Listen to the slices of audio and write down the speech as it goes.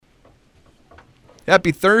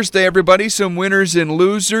Happy Thursday, everybody. Some winners and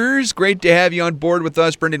losers. Great to have you on board with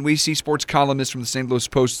us. Brendan Weesey, sports columnist from the St. Louis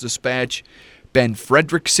Post-Dispatch. Ben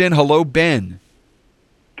Fredrickson. Hello, Ben.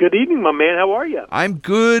 Good evening, my man. How are you? I'm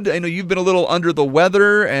good. I know you've been a little under the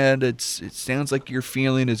weather, and it sounds like you're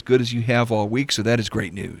feeling as good as you have all week, so that is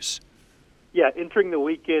great news. Yeah, entering the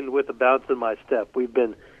weekend with a bounce in my step. We've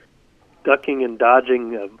been ducking and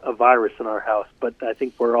dodging a virus in our house, but I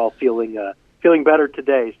think we're all feeling better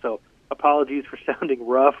today, so apologies for sounding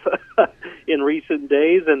rough in recent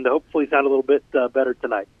days, and hopefully sound a little bit better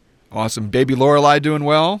tonight. Awesome. Baby Lorelei doing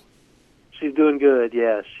well? She's doing good,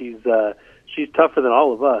 yeah. She's tougher than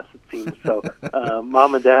all of us, it seems. So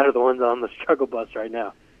Mom and Dad are the ones on the struggle bus right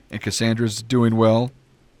now. And Cassandra's doing well?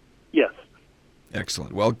 Yes.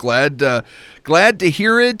 Excellent. Well, glad to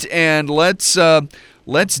hear it, and let's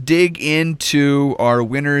dig into our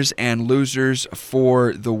winners and losers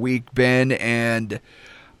for the week, Ben. And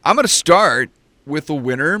I'm going to start with a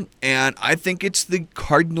winner, and I think it's the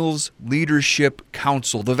Cardinals Leadership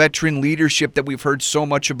Council, the veteran leadership that we've heard so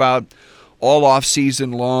much about all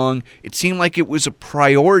offseason long. It seemed like it was a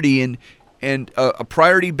priority, and a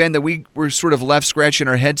priority, Ben, that we were sort of left scratching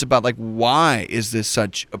our heads about, like, why is this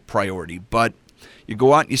such a priority? But you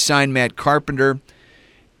go out and you sign Matt Carpenter,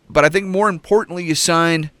 but I think more importantly, you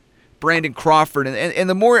sign Brandon Crawford. And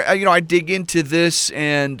the more I dig into this,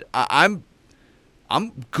 and I'm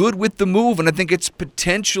good with the move, and I think it's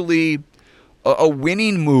potentially a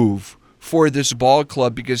winning move for this ball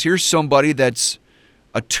club, because here's somebody that's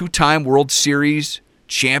a two-time World Series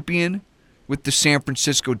champion with the San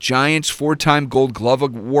Francisco Giants, four-time Gold Glove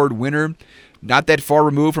Award winner, not that far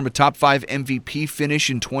removed from a top 5 MVP finish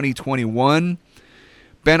in 2021.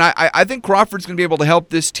 Ben, I think Crawford's going to be able to help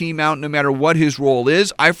this team out no matter what his role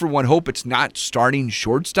is. I, for one, hope it's not starting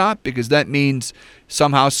shortstop, because that means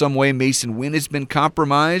somehow, some way, Masyn Winn has been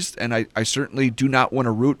compromised, and I certainly do not want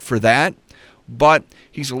to root for that. But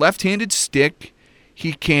he's a left-handed stick.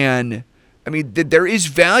 He can, there is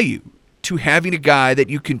value to having a guy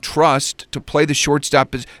that you can trust to play the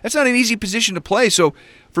shortstop. That's not an easy position to play. So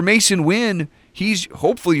for Masyn Winn, he's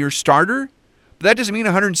hopefully your starter. But that doesn't mean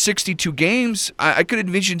 162 games. I could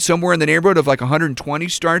envision somewhere in the neighborhood of like 120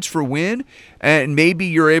 starts for Winn, and maybe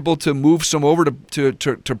you're able to move some over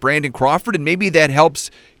to Brandon Crawford, and maybe that helps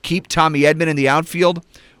keep Tommy Edman in the outfield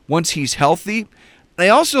once he's healthy. And I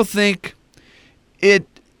also think it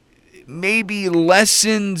maybe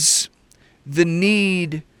lessens the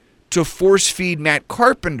need to force feed Matt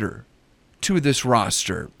Carpenter to this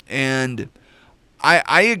roster. And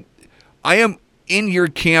I am in your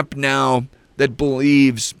camp now that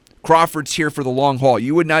believes Crawford's here for the long haul.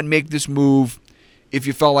 You would not make this move if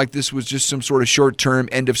you felt like this was just some sort of short-term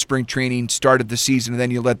end of spring training, start of the season, and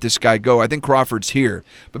then you let this guy go. I think Crawford's here.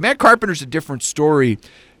 But Matt Carpenter's a different story.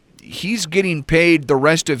 He's getting paid the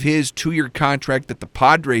rest of his 2-year contract that the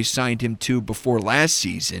Padres signed him to before last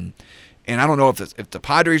season. And I don't know if the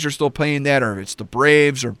Padres are still paying that, or if it's the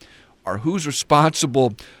Braves, or who's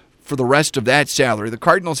responsible for the rest of that salary. The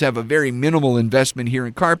Cardinals have a very minimal investment here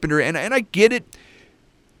in Carpenter, and I get it.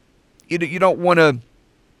 You don't want to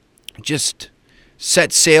just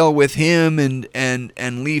set sail with him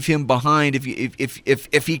and leave him behind if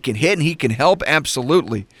he can hit and he can help,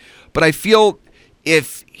 absolutely. But I feel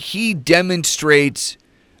if he demonstrates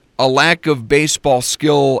a lack of baseball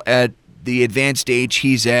skill at the advanced age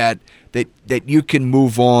he's at, that you can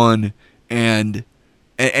move on and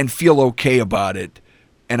feel okay about it.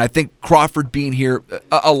 And I think Crawford being here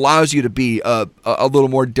allows you to be a little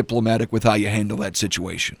more diplomatic with how you handle that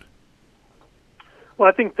situation. Well,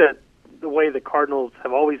 I think that the way the Cardinals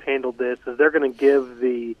have always handled this is they're going to give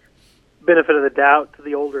the benefit of the doubt to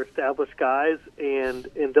the older established guys, and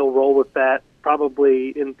they'll roll with that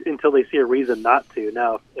probably until they see a reason not to.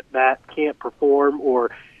 Now, if Matt can't perform or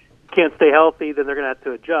can't stay healthy, then they're going to have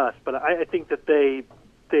to adjust. But I think that they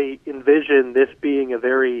envision this being a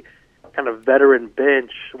very kind of veteran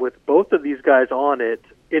bench with both of these guys on it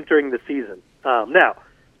entering the season. Now,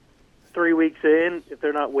 3 weeks in, if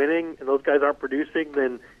they're not winning and those guys aren't producing,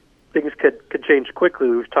 then things could change quickly.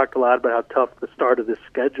 We've talked a lot about how tough the start of this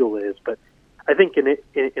schedule is, but I think in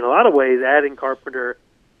a lot of ways, adding Carpenter,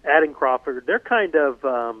 adding Crawford, they're kind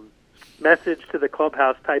of message to the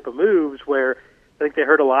clubhouse type of moves where I think they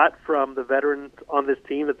heard a lot from the veterans on this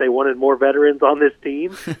team that they wanted more veterans on this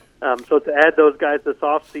team. So to add those guys this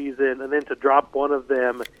offseason and then to drop one of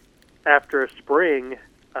them after a spring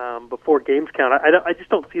before games count, I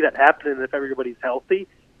just don't see that happening if everybody's healthy.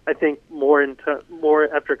 I think more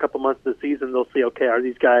after a couple months of the season, they'll see, okay, are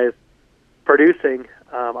these guys producing?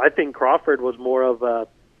 I think Crawford was more of a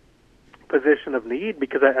position of need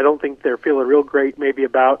because I don't think they're feeling real great maybe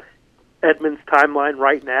about Edmonds' timeline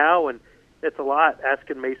right now, and it's a lot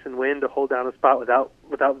asking Mason Wynn to hold down a spot without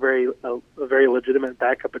a very legitimate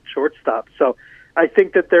backup at shortstop. So I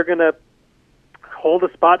think that they're going to hold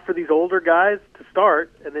a spot for these older guys to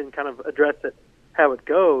start, and then kind of address it how it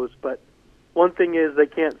goes. But one thing is they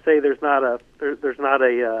can't say there's not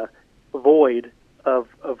a void of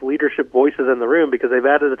leadership voices in the room, because they've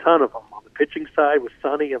added a ton of them on the pitching side with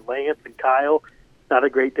Sonny and Lance and Kyle. Not a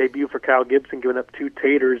great debut for Kyle Gibson, giving up 2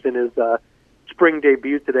 taters in his spring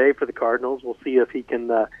debut today for the Cardinals. We'll see if he can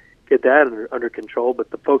get that under control.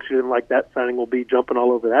 But the folks who didn't like that signing will be jumping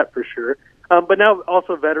all over that for sure. But now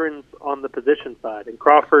also veterans on the position side, and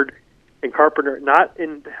Crawford and Carpenter, not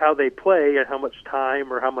in how they play and how much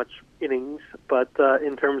time or how much innings, but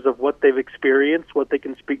in terms of what they've experienced, what they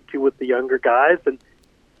can speak to with the younger guys, and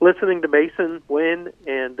listening to Mason Wynn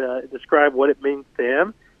and describe what it means to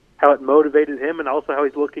him, how it motivated him, and also how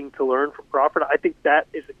he's looking to learn from Crawford. I think that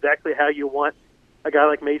is exactly how you want a guy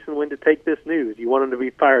like Mason Wynn to take this news. You want him to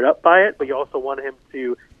be fired up by it, but you also want him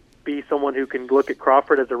to be someone who can look at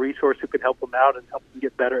Crawford as a resource who can help him out and help him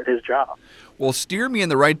get better at his job. Well, steer me in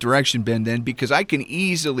the right direction, Ben, then, because I can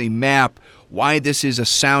easily map why this is a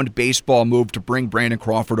sound baseball move to bring Brandon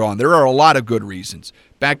Crawford on. There are a lot of good reasons.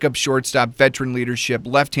 Backup shortstop, veteran leadership,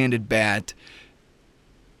 left-handed bat,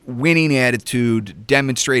 winning attitude,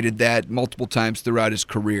 demonstrated that multiple times throughout his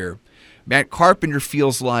career. Matt Carpenter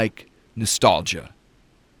feels like nostalgia,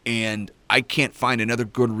 and I can't find another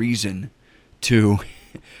good reason to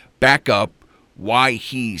back up why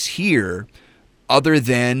he's here other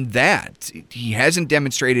than that. He hasn't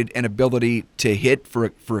demonstrated an ability to hit for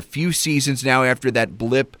a few seasons now after that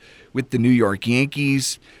blip with the New York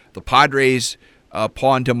Yankees. The Padres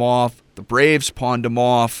pawned him off. The Braves pawned him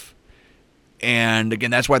off. And,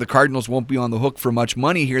 again, that's why the Cardinals won't be on the hook for much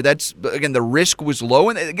money here. That's, again, the risk was low.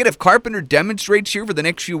 And, again, if Carpenter demonstrates here for the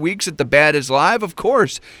next few weeks that the bat is live, of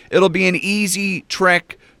course, it'll be an easy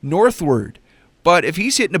trek northward. But if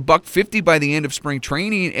he's hitting $150 by the end of spring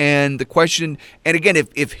training, and the question, and again,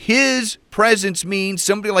 if his presence means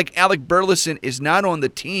somebody like Alec Burleson is not on the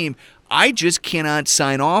team, I just cannot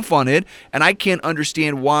sign off on it, and I can't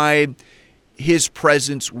understand why his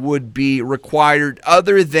presence would be required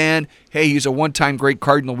other than, hey, he's a one-time great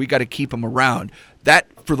Cardinal, we got to keep him around. That,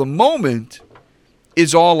 for the moment,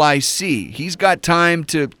 is all I see. He's got time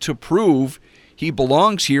to prove he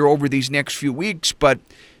belongs here over these next few weeks, but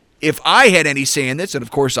if I had any say in this, and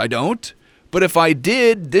of course I don't, but if I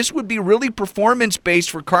did, this would be really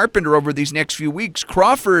performance-based for Carpenter over these next few weeks.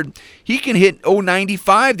 Crawford, he can hit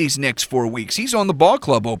 .095 these next 4 weeks. He's on the ball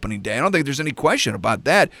club opening day. I don't think there's any question about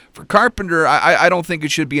that. For Carpenter, I don't think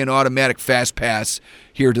it should be an automatic fast pass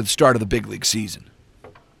here to the start of the big league season.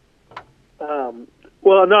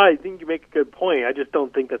 Well, no, I think you make a good point. I just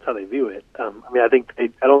don't think that's how they view it. I don't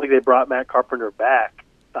think they brought Matt Carpenter back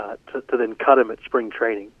to then cut him at spring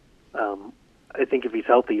training. I think if he's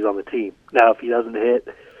healthy, he's on the team. Now, if he doesn't hit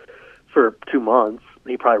for 2 months,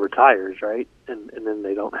 he probably retires, right? And then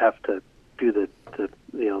they don't have to do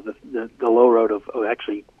the low road of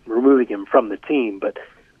actually removing him from the team. But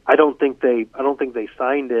I don't think they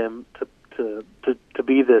signed him to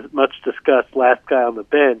be the much discussed last guy on the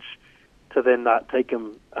bench, to then not take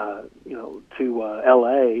him to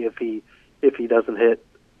L.A. if he doesn't hit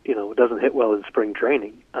well in spring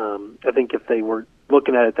training. I think if they were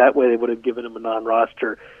looking at it that way, they would have given him a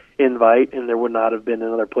non-roster invite, and there would not have been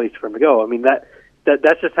another place for him to go. I mean,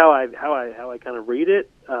 that's just how I kind of read it.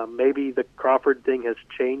 Maybe the Crawford thing has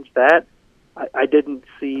changed that. I didn't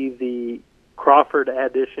see the Crawford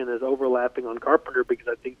addition as overlapping on Carpenter, because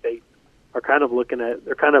I think they are kind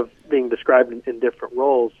of being described in different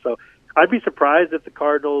roles. So I'd be surprised if the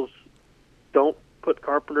Cardinals don't put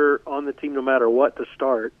Carpenter on the team no matter what to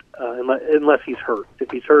start, unless he's hurt. If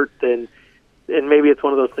he's hurt, then and maybe it's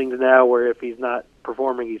one of those things now where if he's not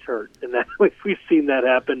performing, he's hurt, and that we've seen that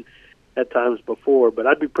happen at times before. But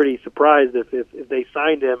I'd be pretty surprised if they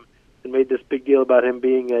signed him and made this big deal about him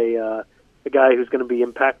being a guy who's going to be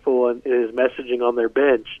impactful in his messaging on their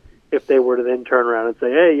bench, if they were to then turn around and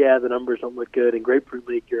say, hey, yeah, the numbers don't look good in Grapefruit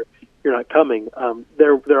League, you're not coming.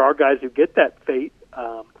 There are guys who get that fate.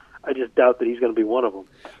 I just doubt that he's going to be one of them.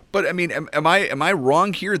 But I mean, am I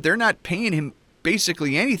wrong here? They're not paying him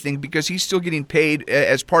basically anything, because he's still getting paid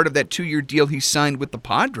as part of that 2-year deal he signed with the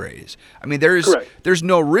Padres. I mean, there's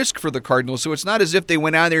no risk for the Cardinals, so it's not as if they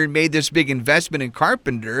went out there and made this big investment in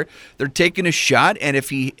Carpenter. They're taking a shot, and if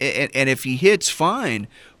he hits, fine.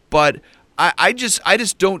 But I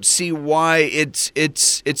just don't see why it's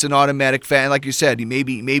an automatic fan. Like you said,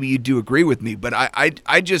 maybe you do agree with me, but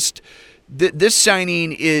I just this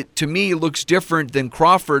signing, it to me looks different than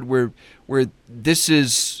Crawford, where this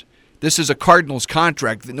is this is a Cardinals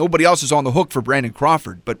contract. That nobody else is on the hook for Brandon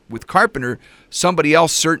Crawford. But with Carpenter, somebody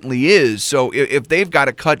else certainly is. So if they've got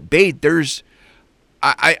to cut bait,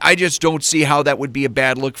 I just don't see how that would be a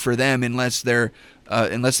bad look for them unless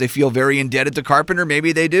they feel very indebted to Carpenter.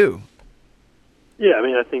 Maybe they do. Yeah, I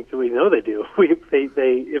mean, I think we know they do.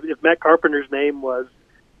 If Matt Carpenter's name was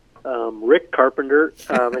Rick Carpenter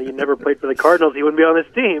and he never played for the Cardinals, he wouldn't be on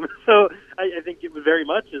this team. So I think it very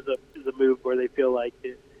much is a move where they feel like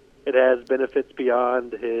it has benefits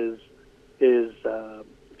beyond his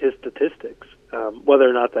statistics. Whether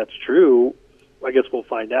or not that's true, I guess we'll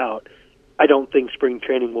find out. I don't think spring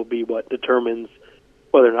training will be what determines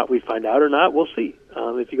whether or not we find out or not. We'll see.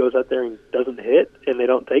 If he goes out there and doesn't hit and they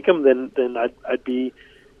don't take him, then I'd be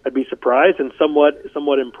surprised and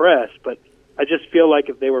somewhat impressed. But I just feel like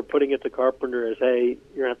if they were putting it to Carpenter as, hey,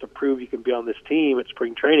 you're going to have to prove you can be on this team at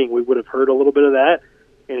spring training, we would have heard a little bit of that.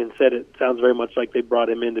 And instead it sounds very much like they brought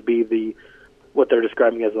him in to be what they're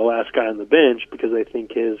describing as the last guy on the bench, because they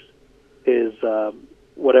think his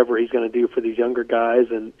whatever he's going to do for these younger guys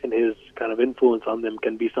and his kind of influence on them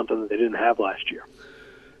can be something that they didn't have last year.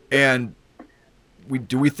 And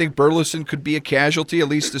do we think Burleson could be a casualty, at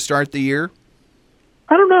least to start the year?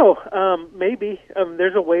 I don't know. Maybe.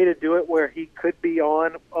 There's a way to do it where he could be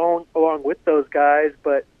on along with those guys,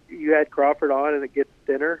 but you had Crawford on and it gets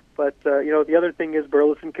thinner. But, the other thing is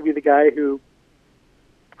Burleson could be the guy who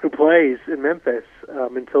plays in Memphis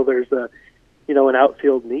until there's an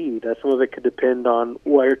outfield need. Some of it could depend on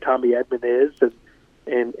where Tommy Edman is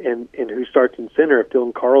and who starts in center. If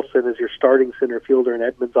Dylan Carlson is your starting center fielder and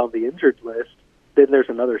Edman's on the injured list, then there's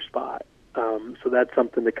another spot. So that's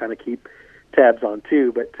something to kind of keep tabs on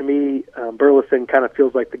too. But to me, Burleson kind of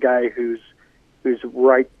feels like the guy who's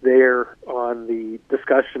right there on the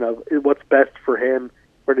discussion of what's best for him.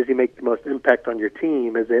 Where does he make the most impact on your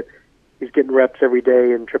team? Is it he's getting reps every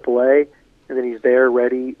day in AAA, and then he's there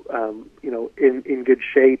ready, in good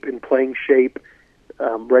shape, in playing shape,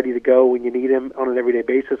 ready to go when you need him on an everyday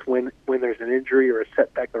basis when there's an injury or a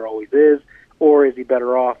setback, there always is? Or is he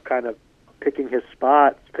better off kind of picking your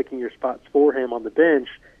spots for him on the bench,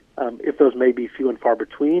 if those may be few and far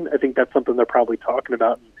between? I think that's something they're probably talking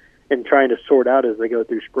about and trying to sort out as they go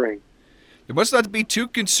through spring. It must not be too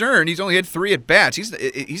concerned. He's only had 3 at-bats.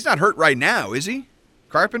 He's not hurt right now, is he,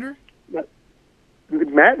 Carpenter?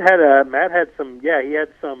 Matt had some. Yeah, he had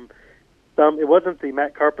some. It wasn't the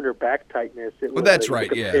Matt Carpenter back tightness. That's right.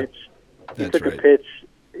 Yeah, pitch. He took a pitch.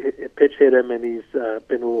 Pitch hit him, and he's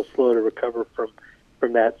been a little slow to recover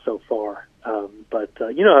from that so far. But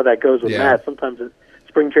you know how that goes with Matt. Sometimes a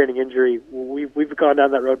spring training injury. We've gone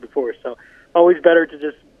down that road before, so always better to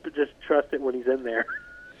just trust it when he's in there.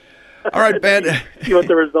 All right, Ben. See what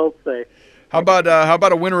the results say. How about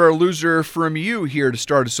a winner or a loser from you here to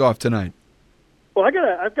start us off tonight? Well,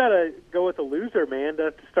 I've got to go with a loser, man,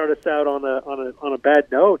 to start us out on a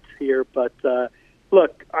bad note here. But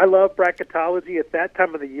look, I love bracketology. It's that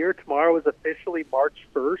time of the year. Tomorrow is officially March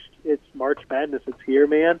 1st. It's March Madness. It's here,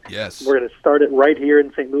 man. Yes. We're going to start it right here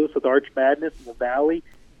in St. Louis with Arch Madness in the Valley.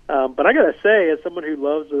 But I got to say, as someone who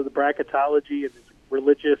loves the bracketology and is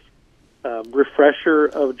religious refresher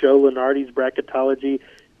of Joe Lunardi's bracketology,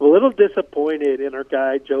 I'm a little disappointed in our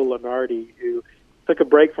guy Joe Lunardi, who took a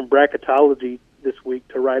break from bracketology this week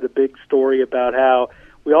to write a big story about how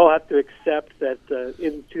we all have to accept that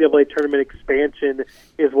NCAA tournament expansion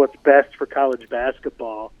is what's best for college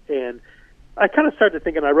basketball. And I kind of started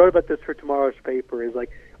thinking, I wrote about this for tomorrow's paper, is like,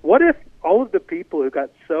 what if all of the people who got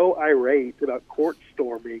so irate about court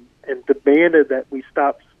storming and demanded that we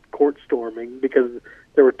stop court storming because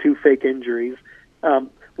there were 2 fake injuries,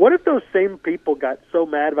 what if those same people got so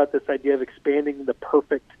mad about this idea of expanding the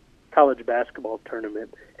perfect college basketball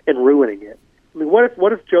tournament and ruining it? I mean, what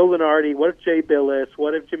if Joe Lunardi, what if Jay Billis,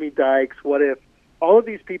 what if Jimmy Dykes, what if all of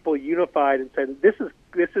these people unified and said, this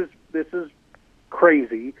is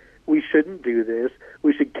crazy, we shouldn't do this,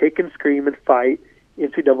 we should kick and scream and fight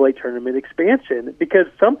NCAA tournament expansion? Because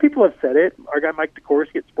some people have said it. Our guy Mike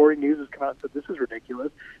DeCourcy at Sporting News has come out and said this is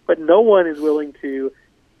ridiculous, but no one at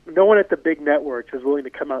the big networks is willing to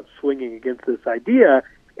come out swinging against this idea,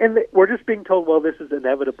 and we're just being told, well, this is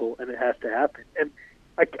inevitable and it has to happen. And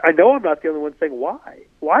I know I'm not the only one saying why.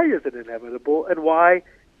 Why is it inevitable, and why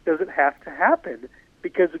does it have to happen?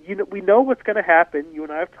 Because we know what's going to happen. You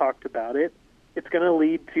and I have talked about it. It's going to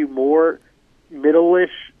lead to more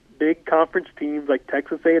middle-ish big conference teams like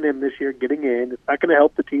Texas A&M this year getting in. It's not going to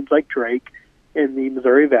help the teams like Drake in the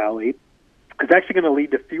Missouri Valley. It's actually going to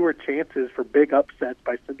lead to fewer chances for big upsets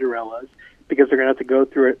by Cinderellas because they're going to have to go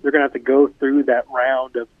through it. They're going to have to go through that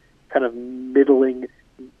round of kind of middling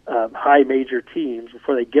high major teams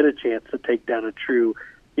before they get a chance to take down a true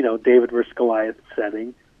David versus Goliath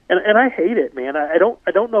setting. And I hate it, man. I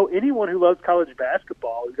don't know anyone who loves college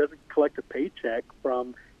basketball who doesn't collect a paycheck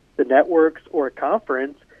from the networks or a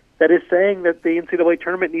conference that is saying that the NCAA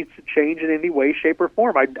tournament needs to change in any way, shape, or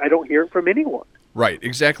form. I don't hear it from anyone. Right,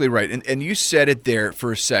 exactly right. And you said it there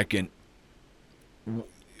for a second.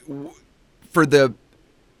 For the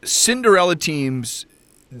Cinderella teams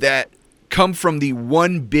that come from the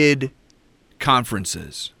one-bid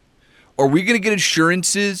conferences, are we going to get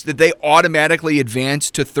assurances that they automatically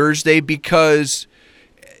advance to Thursday? Because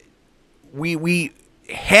we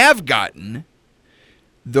have gotten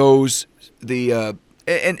those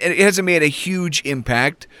and it hasn't made a huge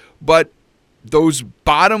impact, but those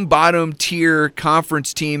bottom tier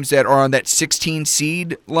conference teams that are on that 16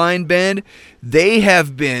 seed line, Ben, they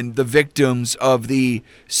have been the victims of the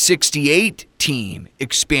 68 team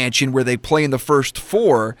expansion where they play in the first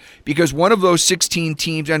four, because one of those 16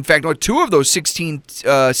 teams, in fact, two of those 16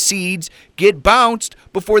 seeds get bounced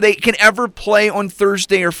before they can ever play on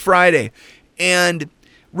Thursday or Friday. And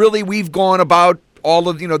really, we've gone about all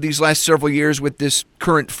of these last several years with this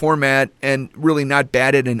current format and really not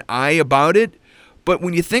batted an eye about it. But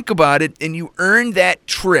when you think about it, and you earn that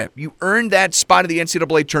trip, you earn that spot in the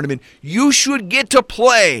NCAA tournament, you should get to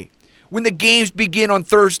play when the games begin on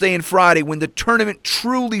Thursday and Friday, when the tournament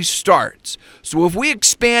truly starts. So if we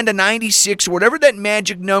expand to 96, or whatever that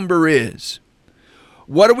magic number is,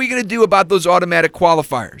 what are we going to do about those automatic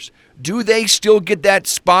qualifiers? Do they still get that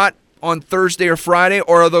spot on Thursday or Friday,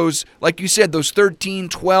 or are those, like you said, those 13,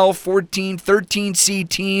 12, 14, 13 seed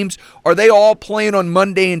teams, are they all playing on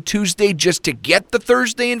Monday and Tuesday just to get the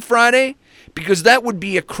Thursday and Friday? Because that would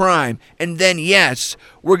be a crime. And then, yes,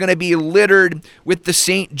 we're going to be littered with the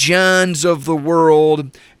St. John's of the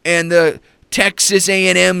world and the Texas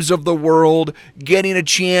A&Ms of the world getting a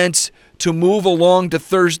chance to move along to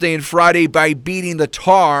Thursday and Friday by beating the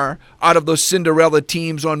tar out of those Cinderella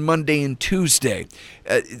teams on Monday and Tuesday.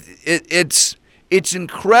 It's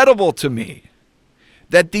incredible to me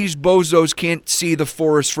that these bozos can't see the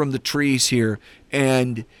forest from the trees here,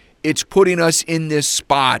 and it's putting us in this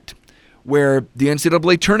spot where the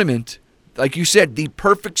NCAA tournament, like you said, the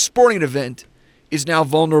perfect sporting event, is now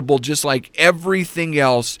vulnerable just like everything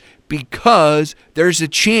else, because there's a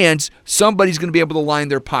chance somebody's going to be able to line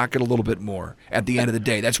their pocket a little bit more at the end of the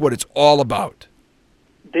day. That's what it's all about.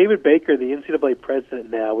 David Baker, the NCAA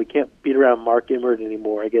president now, we can't beat around Mark Emmert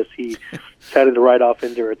anymore. I guess he decided to ride off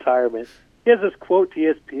into retirement. He has this quote to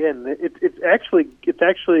ESPN. It's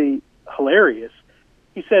actually hilarious.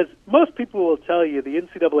 He says, most people will tell you the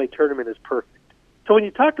NCAA tournament is perfect. So when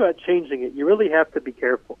you talk about changing it, you really have to be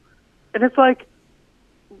careful. And it's like,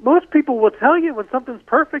 most people will tell you when something's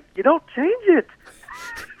perfect, you don't change it.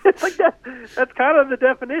 It's like that. That's kind of the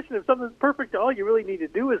definition. If something's perfect, all you really need to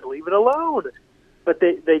do is leave it alone. But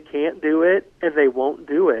they can't do it, and they won't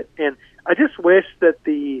do it. And I just wish that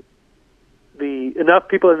the enough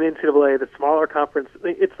people in the NCAA, the smaller conference,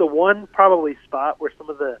 it's the one probably spot where some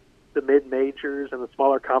of the mid-majors and the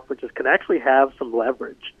smaller conferences can actually have some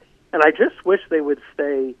leverage. And I just wish they would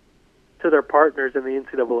say to their partners in the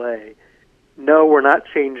NCAA, no, we're not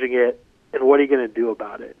changing it, and what are you going to do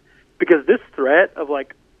about it? Because this threat of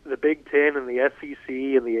like the Big Ten and the SEC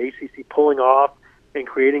and the ACC pulling off and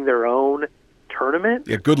creating their own tournament,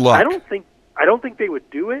 yeah, good luck. I don't think they would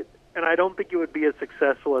do it, and I don't think it would be as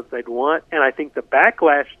successful as they'd want, and I think the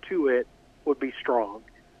backlash to it would be strong.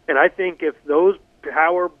 And I think if those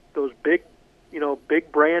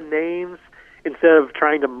big brand names, instead of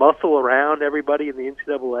trying to muscle around everybody in the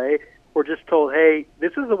NCAA, we're just told, hey,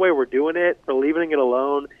 this is the way we're doing it. We're leaving it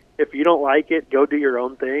alone. If you don't like it, go do your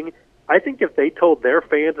own thing. I think if they told their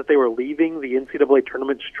fans that they were leaving the NCAA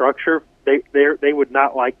tournament structure, they would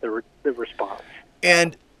not like the response.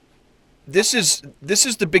 And this is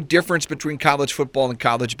the big difference between college football and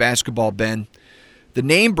college basketball, Ben. The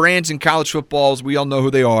name brands in college football, as we all know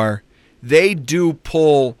who they are, they do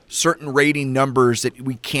pull certain rating numbers that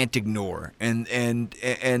we can't ignore, and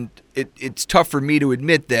it's tough for me to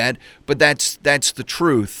admit that, but that's the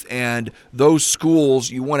truth. And those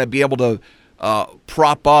schools, you want to be able to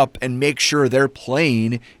prop up and make sure they're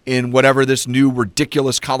playing in whatever this new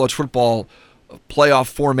ridiculous college football playoff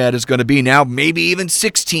format is going to be now, maybe even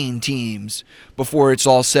 16 teams before it's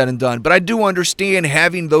all said and done. But I do understand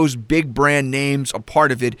having those big brand names a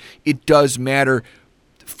part of it. It does matter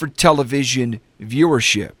for television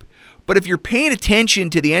viewership. But if you're paying attention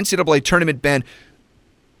to the NCAA tournament, Ben,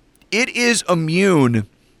 it is immune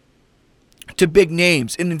to big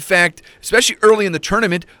names. And in fact, especially early in the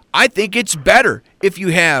tournament, I think it's better if you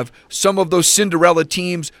have some of those Cinderella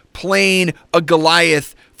teams playing a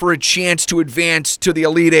Goliath for a chance to advance to the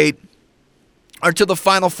Elite Eight are to the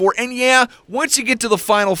Final Four. And yeah, once you get to the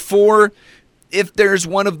Final Four, if there's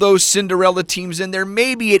one of those Cinderella teams in there,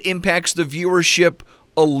 maybe it impacts the viewership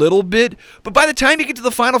a little bit. But by the time you get to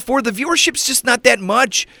the Final Four, the viewership's just not that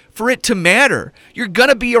much for it to matter. You're going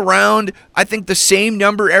to be around, I think, the same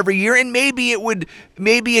number every year, and maybe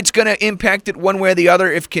it's going to impact it one way or the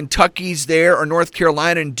other if Kentucky's there or North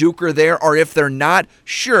Carolina and Duke are there, or if they're not.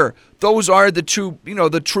 Sure, those are the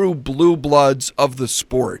true blue bloods of the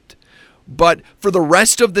sport. But for the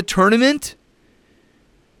rest of the tournament,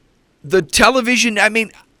 the television,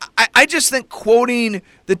 I just think quoting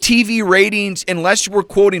the TV ratings, unless you were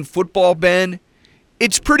quoting football, Ben,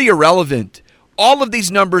 it's pretty irrelevant. All of these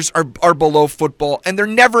numbers are below football, and they're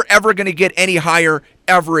never, ever going to get any higher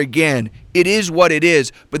ever again. It is what it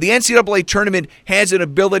is. But the NCAA tournament has an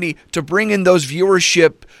ability to bring in those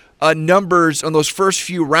viewership numbers on those first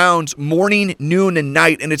few rounds, morning, noon, and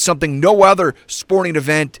night, and it's something no other sporting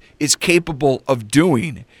event is capable of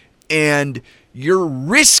doing. And you're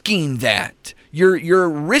risking that. You're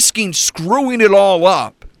risking screwing it all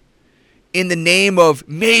up in the name of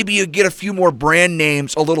maybe you get a few more brand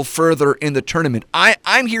names a little further in the tournament.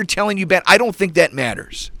 I'm here telling you, Ben, I don't think that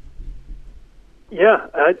matters. Yeah,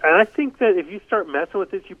 I think that if you start messing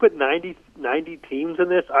with this, you put 90 teams in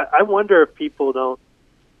this, I wonder if people don't,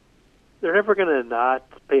 they're never going to not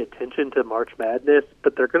pay attention to March Madness,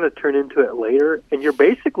 but they're going to turn into it later. And you're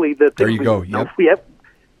basically the thing there you go. Yep.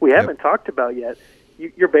 we haven't talked about yet.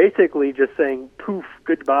 You're basically just saying poof,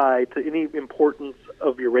 goodbye to any importance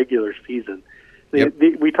of your regular season. Yep.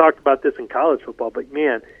 We talked about this in college football, but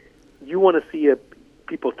man, you want to see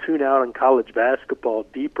people tune out on college basketball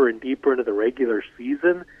deeper and deeper into the regular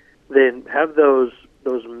season, then have those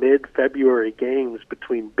mid-February games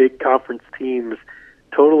between big conference teams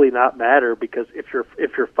totally not matter, because if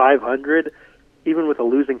you're 500, even with a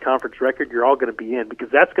losing conference record, you're all going to be in, because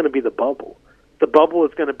that's going to be the bubble. The bubble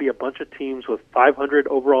is going to be a bunch of teams with 500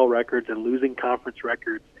 overall records and losing conference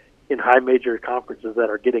records in high major conferences that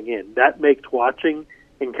are getting in. That makes watching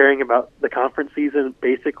and caring about the conference season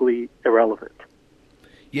basically irrelevant.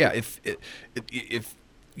 Yeah, if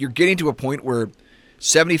you're getting to a point where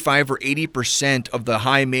 75 or 80% of the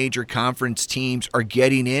high major conference teams are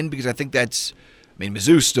getting in, because I think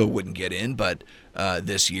Mizzou still wouldn't get in, but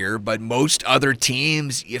this year, but most other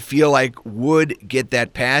teams you feel like would get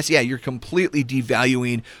that pass. Yeah, you're completely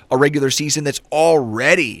devaluing a regular season that's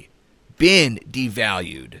already been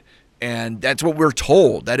devalued. And that's what we're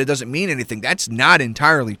told, that it doesn't mean anything. That's not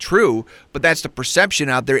entirely true, but that's the perception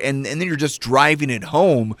out there. And then you're just driving it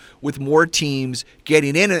home with more teams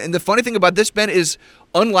getting in. And the funny thing about this, Ben, is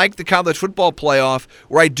unlike the college football playoff,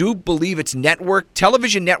 where I do believe it's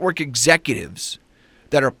television network executives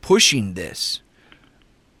that are pushing this,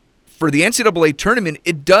 for the NCAA tournament,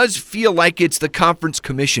 it does feel like it's the conference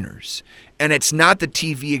commissioners, and it's not the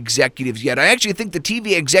TV executives yet. I actually think the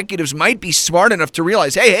TV executives might be smart enough to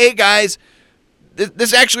realize, hey guys,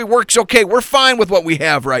 this actually works okay. We're fine with what we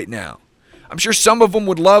have right now. I'm sure some of them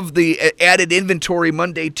would love the added inventory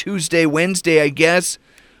Monday, Tuesday, Wednesday, I guess.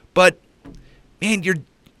 But, man, you're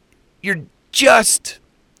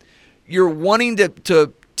wanting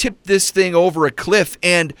to tip this thing over a cliff.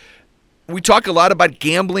 And we talk a lot about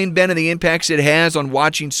gambling, Ben, and the impacts it has on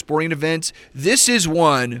watching sporting events. This is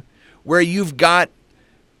one where you've got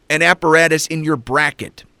an apparatus in your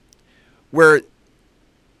bracket where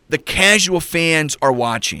the casual fans are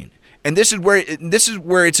watching. And this is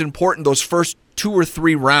where it's important, those first 2 or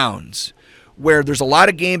 3 rounds, where there's a lot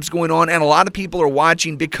of games going on and a lot of people are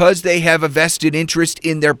watching because they have a vested interest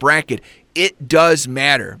in their bracket. It does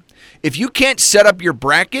matter. If you can't set up your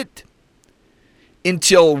bracket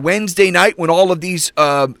until Wednesday night when all of these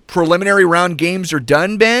preliminary round games are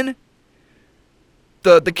done, Ben,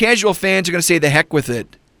 the casual fans are going to say the heck with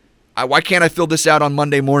it. Why can't I fill this out on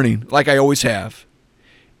Monday morning like I always have?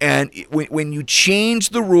 And when you change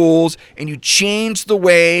the rules and you change the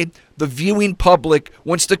way the viewing public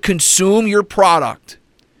wants to consume your product,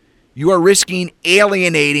 you are risking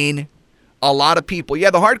alienating a lot of people. Yeah,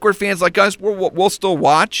 the hardcore fans like us, we'll still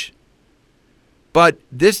watch. But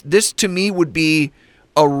this to me would be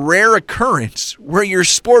a rare occurrence where your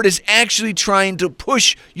sport is actually trying to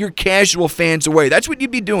push your casual fans away. That's what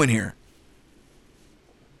you'd be doing here.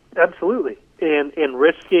 Absolutely. And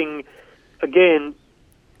risking, again,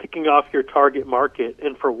 picking off your target market,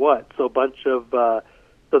 and for what? So a bunch of the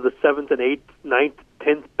 7th and 8th, 9th,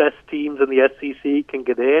 10th best teams in the SEC can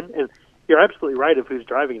get in. And you're absolutely right of who's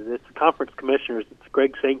driving it. It's the conference commissioners. It's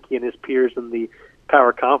Greg Sankey and his peers in the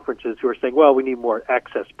power conferences who are saying, well, we need more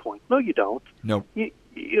access points. No, you don't. No.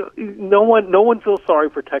 No one feels sorry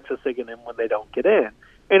for Texas A&M when they don't get in.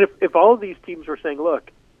 And if all of these teams were saying, look,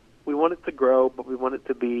 we want it to grow, but we want it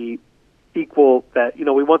to be equal. That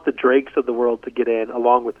we want the Drakes of the world to get in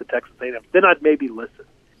along with the Texas A&M. Then I'd maybe listen.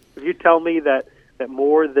 If you tell me that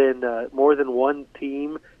more than one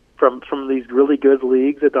team from these really good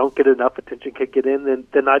leagues that don't get enough attention can get in,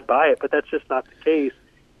 then I'd buy it. But that's just not the case.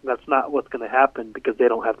 That's not what's going to happen because they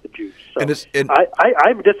don't have the juice. So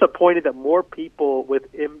I'm disappointed that more people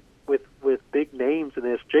with big names in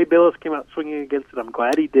this. Jay Billis came out swinging against it. I'm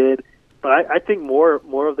glad he did. But I think more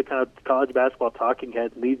of the kind of college basketball talking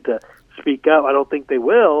heads need to speak up. I don't think they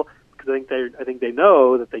will because I think they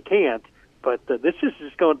know that they can't. But this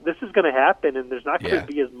is going to happen, and there's not going to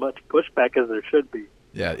be as much pushback as there should be.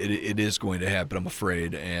 Yeah, it is going to happen, I'm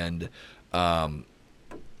afraid, and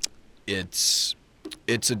it's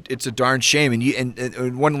a darn shame.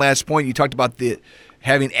 And one last point, you talked about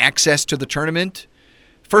having access to the tournament.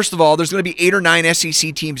 First of all, there's going to be 8 or 9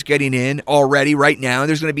 SEC teams getting in already right now.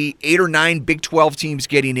 There's going to be 8 or 9 Big 12 teams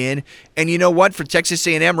getting in. And you know what? For Texas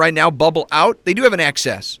A&M right now, bubble out, they do have an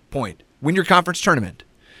access point. Win your conference tournament.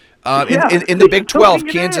 In the Big 12,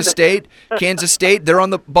 Kansas State, they're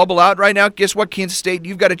on the bubble out right now. Guess what, Kansas State?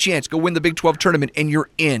 You've got a chance. Go win the Big 12 tournament, and you're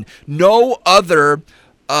in. No other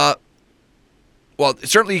well,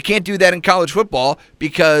 certainly you can't do that in college football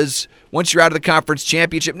because once you're out of the conference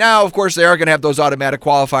championship, now, of course, they are going to have those automatic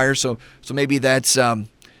qualifiers, so maybe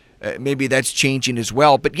that's changing as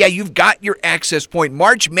well. But, yeah, you've got your access point.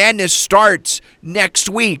 March Madness starts next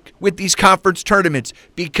week with these conference tournaments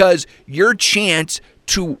because your chance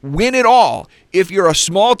to win it all, if you're a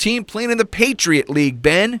small team playing in the Patriot League,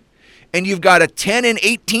 Ben, and you've got a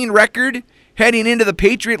 10-18 record heading into the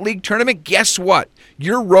Patriot League tournament, guess what?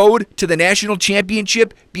 Your road to the national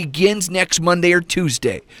championship begins next Monday or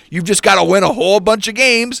Tuesday. You've just got to win a whole bunch of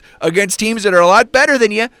games against teams that are a lot better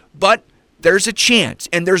than you, but there's a chance,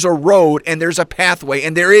 and there's a road, and there's a pathway,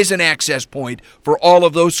 and there is an access point for all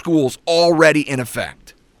of those schools already in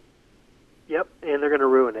effect. Yep, and they're going to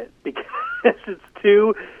ruin it because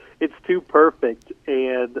it's too perfect,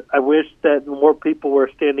 and I wish that more people were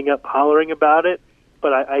standing up hollering about it.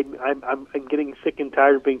 But I'm getting sick and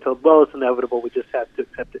tired of being told, well, it's inevitable, we just have to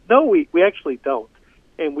accept it. No, we actually don't.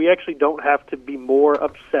 And we actually don't have to be more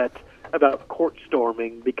upset about court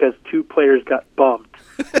storming because 2 players got bumped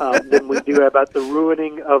than we do about the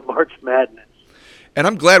ruining of March Madness. And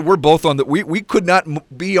I'm glad we're both on the. We could not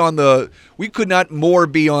be on the. We could not more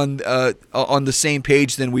be on the same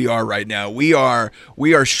page than we are right now. We are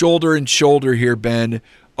shoulder and shoulder here, Ben,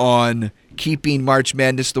 on keeping March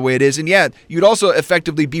Madness the way it is. And yeah, you'd also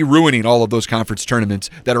effectively be ruining all of those conference tournaments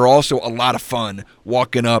that are also a lot of fun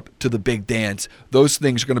walking up to the big dance. Those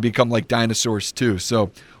things are going to become like dinosaurs too.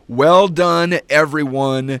 So well done,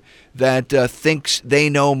 everyone that thinks they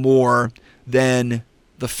know more than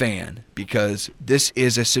the fan, because this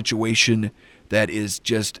is a situation that is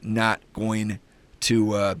just not going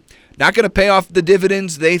to pay off the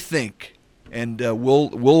dividends they think. And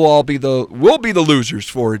we'll be the losers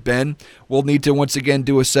for it, Ben. We'll need to once again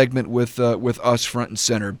do a segment with us front and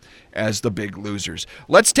center as the big losers.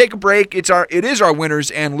 Let's take a break. It is our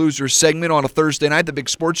winners and losers segment on a Thursday night. The Big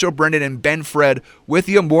Sports Show. Brendan and Ben Fred with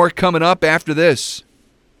you. More coming up after this.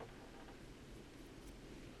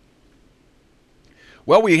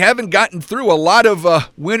 Well, we haven't gotten through a lot of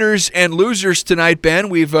winners and losers tonight, Ben.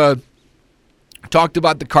 We've talked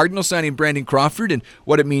about the Cardinals signing Brandon Crawford and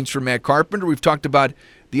what it means for Matt Carpenter. We've talked about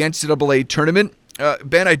the NCAA tournament.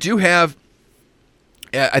 Ben, I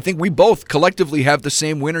think we both collectively have the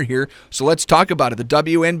same winner here, so let's talk about it. The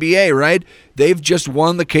WNBA, right? They've just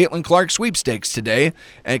won the Caitlin Clark sweepstakes today,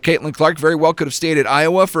 and Caitlin Clark very well could have stayed at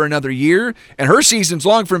Iowa for another year, and her season's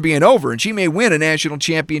long from being over, and she may win a national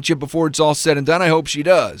championship before it's all said and done. I hope she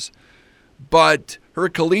does. But her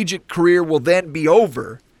collegiate career will then be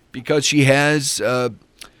over because she has declared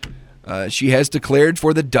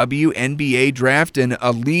for the WNBA draft in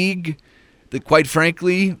a league that, quite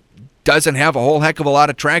frankly, doesn't have a whole heck of a lot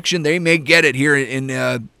of traction. They may get it here in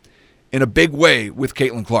a big way with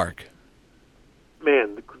Caitlin Clark.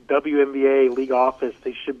 Man, the WNBA league office,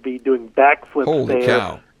 they should be doing backflips. Holy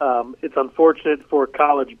there. Cow. It's unfortunate for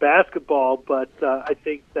college basketball, but I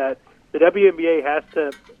think that the WNBA has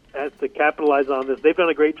to capitalize on this. They've done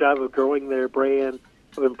a great job of growing their brand,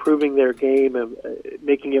 of improving their game, and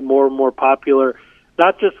making it more and more popular,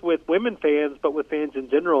 not just with women fans, but with fans in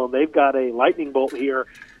general. And they've got a lightning bolt here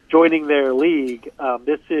joining their league.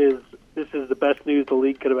 This is the best news the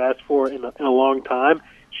league could have asked for in a long time.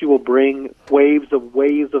 She will bring waves of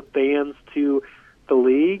fans to the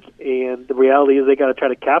league, and the reality is they got to try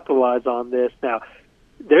to capitalize on this. Now,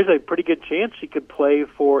 there's a pretty good chance she could play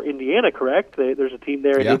for Indiana, correct? There's a team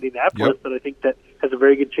there in Indianapolis that I think that has a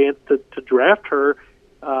very good chance to draft her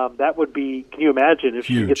that would be, can you imagine if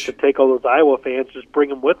Huge. she gets to take all those Iowa fans, just bring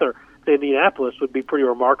them with her to Indianapolis would be pretty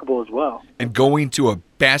remarkable as well. And going to a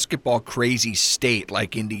basketball-crazy state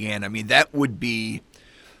like Indiana, I mean, that would be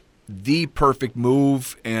the perfect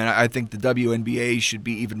move, and I think the WNBA should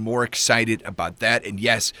be even more excited about that. And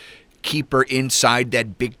yes, keep her inside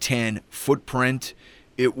that Big Ten footprint.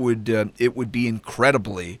 It would be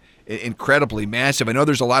incredibly massive. I know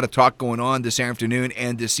there's a lot of talk going on this afternoon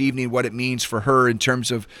and this evening what it means for her in terms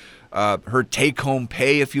of her take-home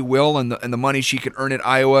pay, if you will, and the money she can earn at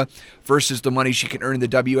Iowa versus the money she can earn in the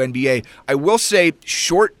WNBA. I will say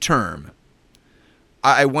short term,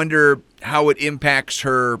 I wonder how it impacts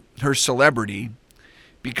her celebrity,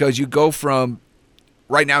 because you go from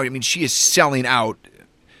right now, I mean, she is selling out.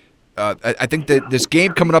 I think that this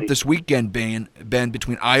game coming up this weekend, Ben,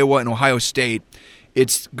 between Iowa and Ohio State,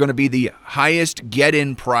 it's going to be the highest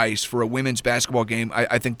get-in price for a women's basketball game.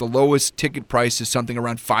 I think the lowest ticket price is something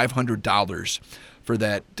around $500 for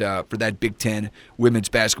that Big Ten women's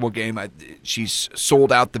basketball game. She's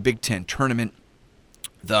sold out the Big Ten tournament.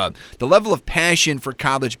 The level of passion for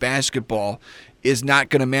college basketball is not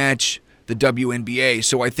going to match the WNBA.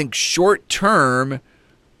 So I think short term,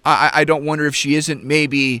 I don't wonder if she isn't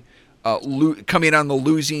maybe coming on the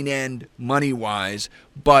losing end money-wise.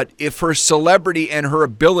 But if her celebrity and her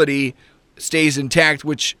ability stays intact,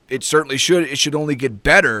 which it certainly should, it should only get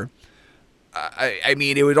better. I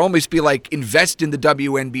mean, it would almost be like invest in the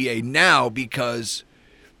WNBA now, because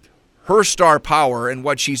her star power and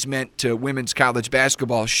what she's meant to women's college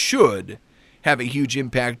basketball should have a huge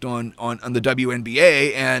impact on the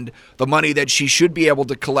WNBA, and the money that she should be able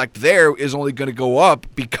to collect there is only going to go up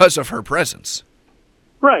because of her presence.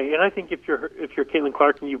 Right, and I think if you're Caitlin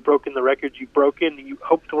Clark and you've broken the records you've broken, and you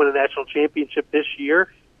hope to win a national championship this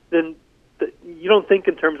year, then you don't think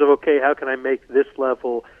in terms of, okay, how can I make this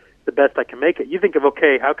level the best I can make it? You think of,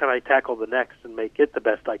 okay, how can I tackle the next and make it the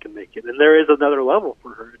best I can make it? And there is another level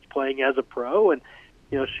for her. It's playing as a pro, and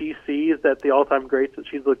she sees that the all-time greats that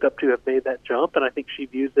she's looked up to have made that jump, and I think she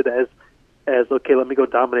views it as okay, let me go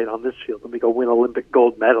dominate on this field. Let me go win Olympic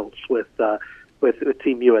gold medals with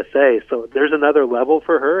Team USA. So there's another level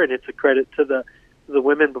for her, and it's a credit to the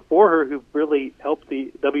women before her who've really helped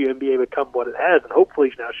the WNBA become what it has, and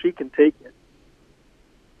hopefully now she can take it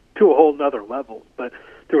to a whole nother level. But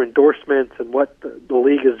through endorsements and what the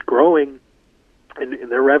league is growing,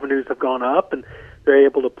 and their revenues have gone up, and they're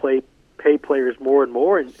able to pay players more and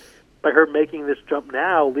more. And by her making this jump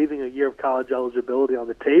now, leaving a year of college eligibility on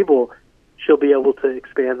the table, she'll be able to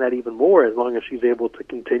expand that even more as long as she's able to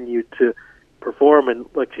continue to perform. And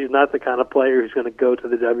look, she's not the kind of player who's going to go to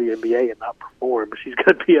the WNBA and not perform. She's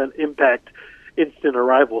going to be an impact, instant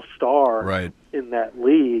arrival star in that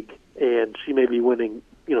league, and she may be winning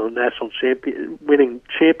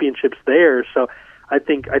championships there. So I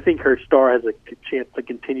think her star has a chance to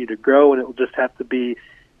continue to grow, and it'll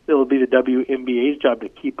be the WNBA's job to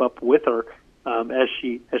keep up with her as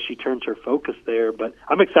she turns her focus there. But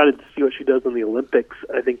I'm excited to see what she does in the Olympics.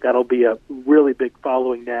 I think that'll be a really big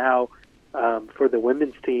following now for the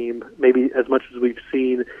women's team, maybe as much as we've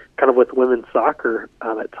seen kind of with women's soccer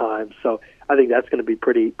at times. So I think that's going to be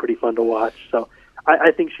pretty fun to watch. So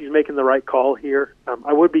I think she's making the right call here.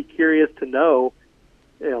 I would be curious to know,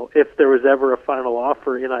 if there was ever a final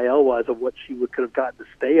offer NIL-wise of what she could have gotten to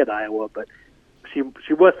stay at Iowa, but she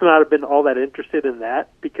must not have been all that interested in that,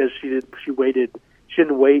 because she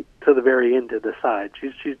didn't wait till the very end to decide.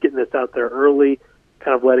 She's getting this out there early,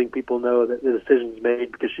 kind of letting people know that the decision's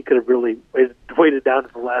made, because she could have really waited down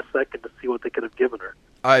to the last second to see what they could have given her.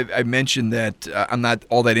 I mentioned that I'm not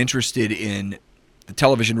all that interested in the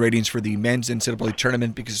television ratings for the men's NCAA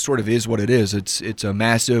tournament, because it sort of is what it is. It's a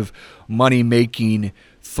massive money-making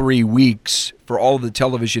 3 weeks for all of the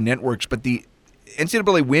television networks, but the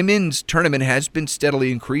NCAA women's tournament has been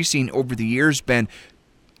steadily increasing over the years, Ben.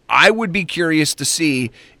 I would be curious to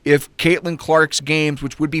see if Caitlin Clark's games,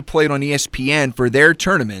 which would be played on ESPN for their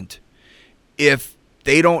tournament, if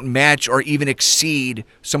they don't match or even exceed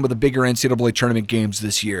some of the bigger NCAA tournament games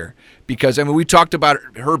this year. Because, we talked about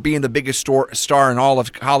her being the biggest star in all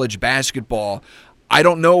of college basketball. I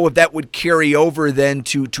don't know if that would carry over then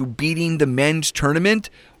to beating the men's tournament,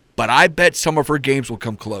 but I bet some of her games will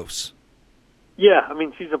come close. Yeah,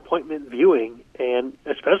 she's appointment viewing, and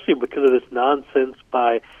especially because of this nonsense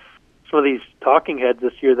by some of these talking heads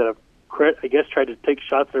this year that have, I guess, tried to take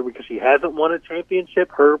shots there because she hasn't won a championship.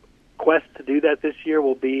 Her quest to do that this year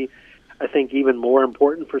will be, I think, even more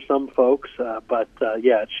important for some folks. But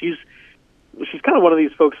she's kind of one of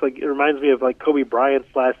these folks, like, it reminds me of like Kobe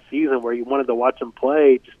Bryant's last season, where you wanted to watch him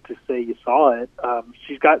play just to say you saw it.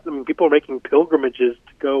 She's got, people are making pilgrimages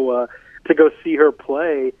to go to go see her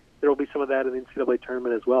play, there will be some of that in the NCAA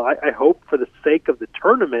tournament as well. I hope for the sake of the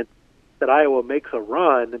tournament that Iowa makes a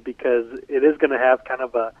run, because it is going to have kind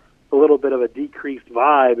of a little bit of a decreased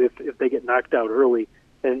vibe if they get knocked out early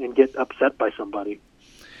and get upset by somebody.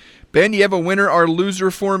 Ben, you have a winner or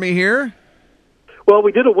loser for me here? Well,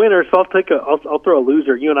 we did a winner, so I'll throw a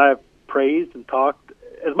loser. You and I have praised and talked.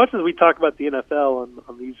 As much as we talk about the NFL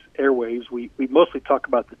on these airwaves, we mostly talk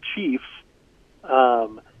about the Chiefs.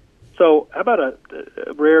 So how about a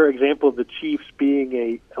rare example of the Chiefs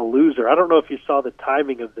being a loser? I don't know if you saw the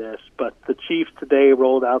timing of this, but the Chiefs today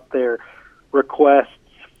rolled out their requests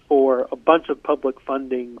for a bunch of public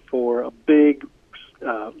funding for a big,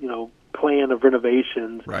 plan of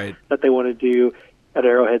renovations that they want to do at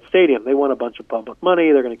Arrowhead Stadium. They want a bunch of public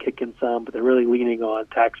money. They're going to kick in some, but they're really leaning on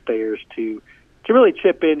taxpayers to really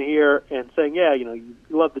chip in here and saying, you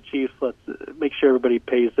love the Chiefs. Let's make sure everybody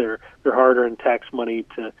pays their hard-earned tax money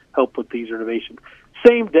to help with these renovations.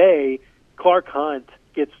 Same day, Clark Hunt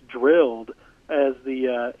gets drilled as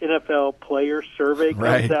the NFL player survey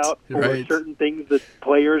comes out for certain things that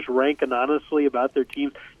players rank anonymously about their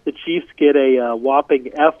teams. The Chiefs get a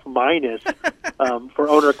whopping F- for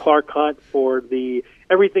owner Clark Hunt for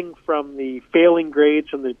everything from the failing grades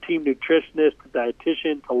from the team nutritionist to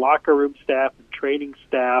dietitian to locker room staff and training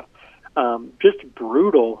staff. Just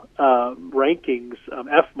brutal rankings,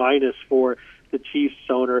 F- for the Chiefs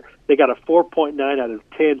owner. They got a 4.9 out of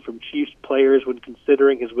 10 from Chiefs players when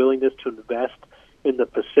considering his willingness to invest in the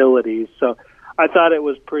facilities. So I thought it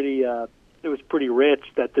was pretty rich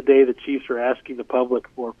that the day the Chiefs are asking the public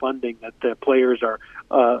for funding, that the players are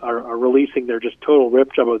releasing their just total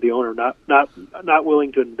rip job of the owner, not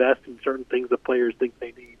willing to invest in certain things the players think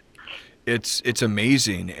they need. It's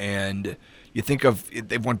amazing, and you think of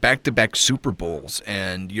they've won back-to-back Super Bowls,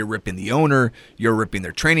 and you're ripping the owner, you're ripping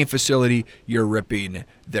their training facility, you're ripping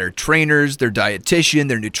their trainers, their dietitian,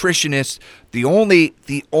 their nutritionist. The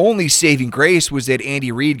only saving grace was that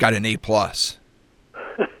Andy Reid got an A+.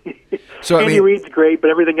 So Andy Reid's great,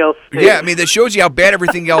 but everything else stinks. Yeah, that shows you how bad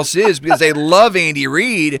everything else is, because they love Andy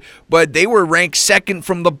Reid, but they were ranked second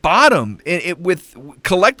from the bottom,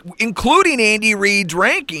 including Andy Reid's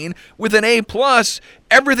ranking with an A+.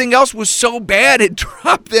 Everything else was so bad it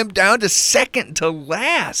dropped them down to second to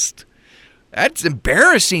last. That's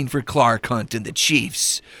embarrassing for Clark Hunt and the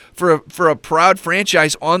Chiefs. For a proud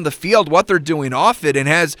franchise on the field, what they're doing off it, and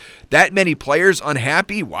has that many players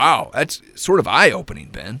unhappy. Wow, that's sort of eye-opening,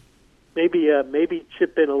 Ben. Maybe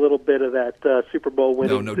chip in a little bit of that Super Bowl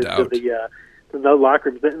winning no doubt. to the locker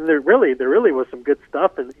rooms. And there really was some good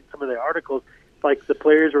stuff in some of the articles. Like the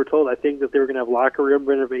players were told, I think, that they were going to have locker room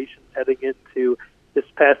renovations heading into this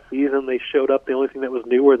past season. They showed up. The only thing that was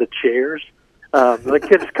new were the chairs.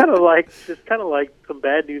 It's kind of like some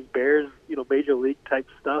Bad News Bears, Major League type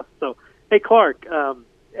stuff. So, hey Clark,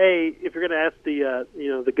 if you're going to ask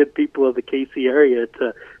the good people of the KC area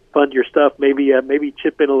to fund your stuff, maybe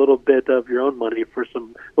chip in a little bit of your own money for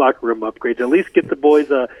some locker room upgrades. At least get the boys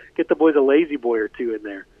a lazy boy or two in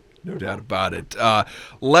there. No doubt about it.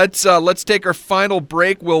 Let's take our final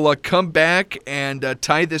break. We'll come back and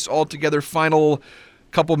tie this all together. Final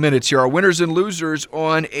couple minutes here. Our winners and losers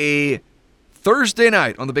on a Thursday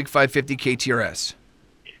night on the Big 550 KTRS.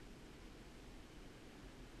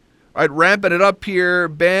 All right, wrapping it up here,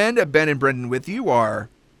 Ben and Brendan with you are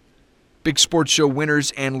Big Sports Show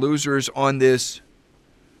winners and losers on this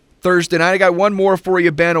Thursday night. I got one more for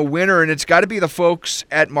you, Ben, a winner, and it's got to be the folks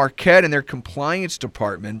at Marquette and their compliance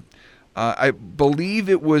department. I believe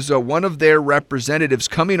it was one of their representatives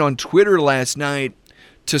coming on Twitter last night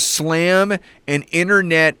to slam an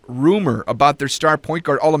internet rumor about their star point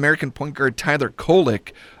guard, All-American point guard Tyler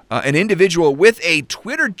Kolek. An individual with a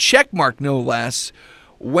Twitter checkmark, no less,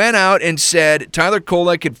 went out and said Tyler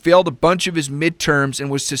Kolek had failed a bunch of his midterms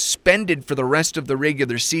and was suspended for the rest of the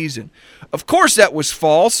regular season. Of course that was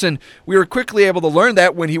false, and we were quickly able to learn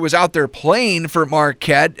that when he was out there playing for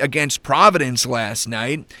Marquette against Providence last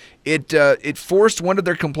night. It forced one of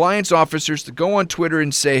their compliance officers to go on Twitter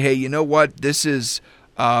and say, hey, you know what, this is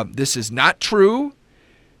not true.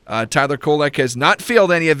 Tyler Kolek has not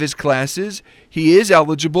failed any of his classes. He is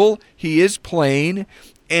eligible. He is playing,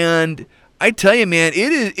 and I tell you, man,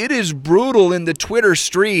 it is brutal in the Twitter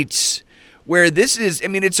streets where this is,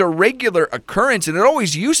 it's a regular occurrence, and it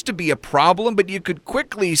always used to be a problem, but you could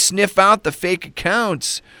quickly sniff out the fake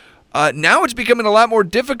accounts. Now it's becoming a lot more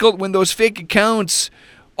difficult when those fake accounts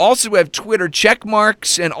also have Twitter check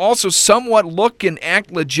marks and also somewhat look and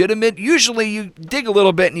act legitimate. Usually you dig a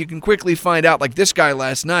little bit and you can quickly find out, like this guy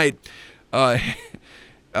last night,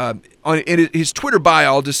 in his Twitter bio,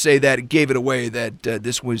 I'll just say that it gave it away that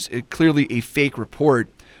this was clearly a fake report.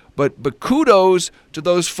 But kudos to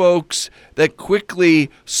those folks that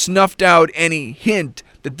quickly snuffed out any hint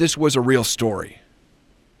that this was a real story.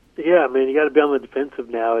 Yeah, I mean, you got to be on the defensive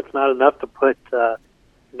now. It's not enough to put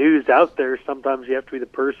news out there. Sometimes you have to be the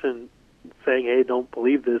person saying, "Hey, don't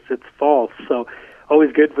believe this; it's false." So,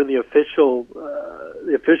 always good when the officials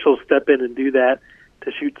step in and do that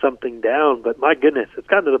to shoot something down. But my goodness, it's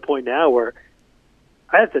gotten to the point now where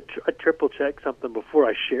I have to triple check something before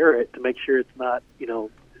I share it to make sure it's not,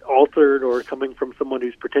 altered or coming from someone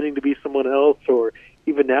who's pretending to be someone else. Or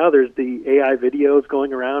even now, there's the AI videos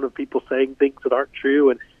going around of people saying things that aren't true,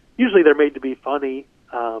 and usually they're made to be funny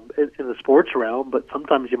in the sports realm, but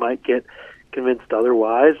sometimes you might get convinced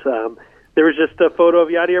otherwise. There was just a photo of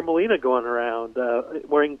Yadier Molina going around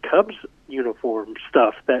wearing Cubs uniform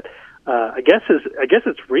stuff that I guess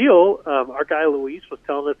it's real. Our guy Luis was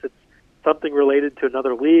telling us it's something related to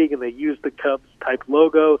another league, and they used the Cubs type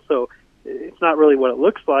logo, so it's not really what it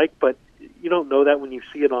looks like, but you don't know that when you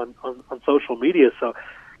see it on social media. So,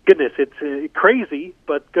 goodness, it's crazy,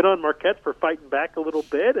 but good on Marquette for fighting back a little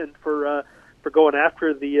bit and for going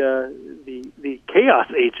after the chaos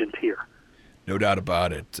agent here. No doubt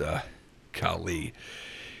about it, golly.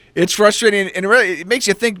 It's frustrating, and it makes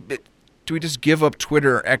you think, do we just give up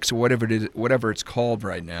Twitter or X or whatever it's called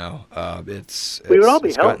right now? We would all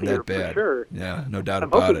be healthier for sure. Yeah, no doubt I'm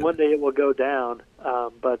about it. hoping one day it will go down,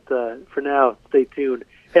 but for now, stay tuned.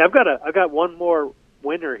 Hey, I've got one more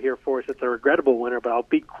winner here for us. It's a regrettable winner, but I'll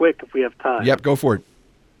be quick if we have time. Yep, go for it.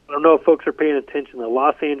 I don't know if folks are paying attention. The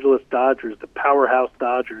Los Angeles Dodgers, the powerhouse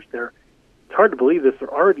Dodgers, it's hard to believe this. They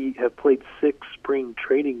already have played 6 spring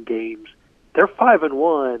training games. They're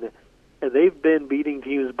 5-1. And they've been beating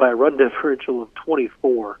teams by a run differential of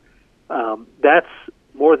 24. That's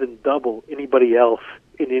more than double anybody else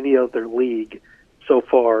in any other league so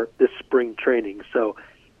far this spring training. So,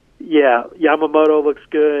 yeah, Yamamoto looks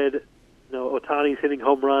good. Ohtani's hitting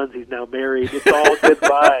home runs. He's now married. It's all good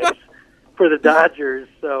vibes for the Dodgers.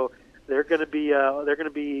 So they're going to be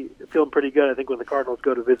feeling pretty good, I think, when the Cardinals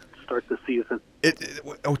go to visit to start the season.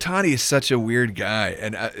 Ohtani is such a weird guy,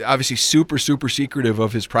 and obviously super, super secretive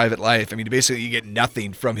of his private life. I mean, basically you get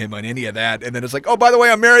nothing from him on any of that, and then it's like, oh, by the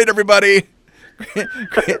way, I'm married, everybody.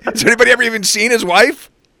 Has anybody ever even seen his wife?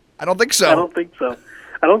 I don't think so. I don't think so.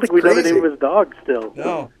 I don't think we know the name of his dog still.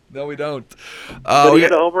 No, we don't. But he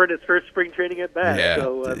had a homer in his first spring training at bat, yeah,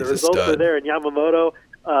 so the results are there. And Yamamoto,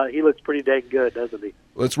 he looks pretty dang good, doesn't he?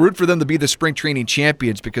 Let's root for them to be the spring training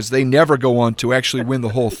champions because they never go on to actually win the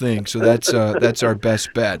whole thing. So that's our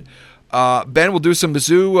best bet. Ben, we'll do some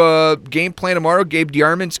Mizzou game plan tomorrow. Gabe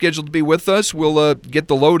DeArmond scheduled to be with us. We'll get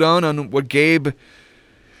the lowdown on what Gabe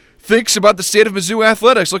thinks about the state of Mizzou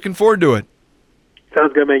athletics. Looking forward to it.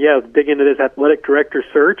 Sounds good, man. Yeah, let's dig into this athletic director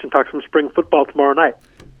search and talk some spring football tomorrow night.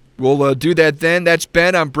 We'll do that then. That's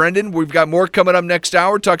Ben. I'm Brendan. We've got more coming up next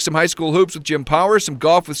hour. Talk some high school hoops with Jim Power, some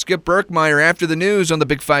golf with Skip Berkmeyer after the news on the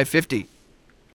Big 550.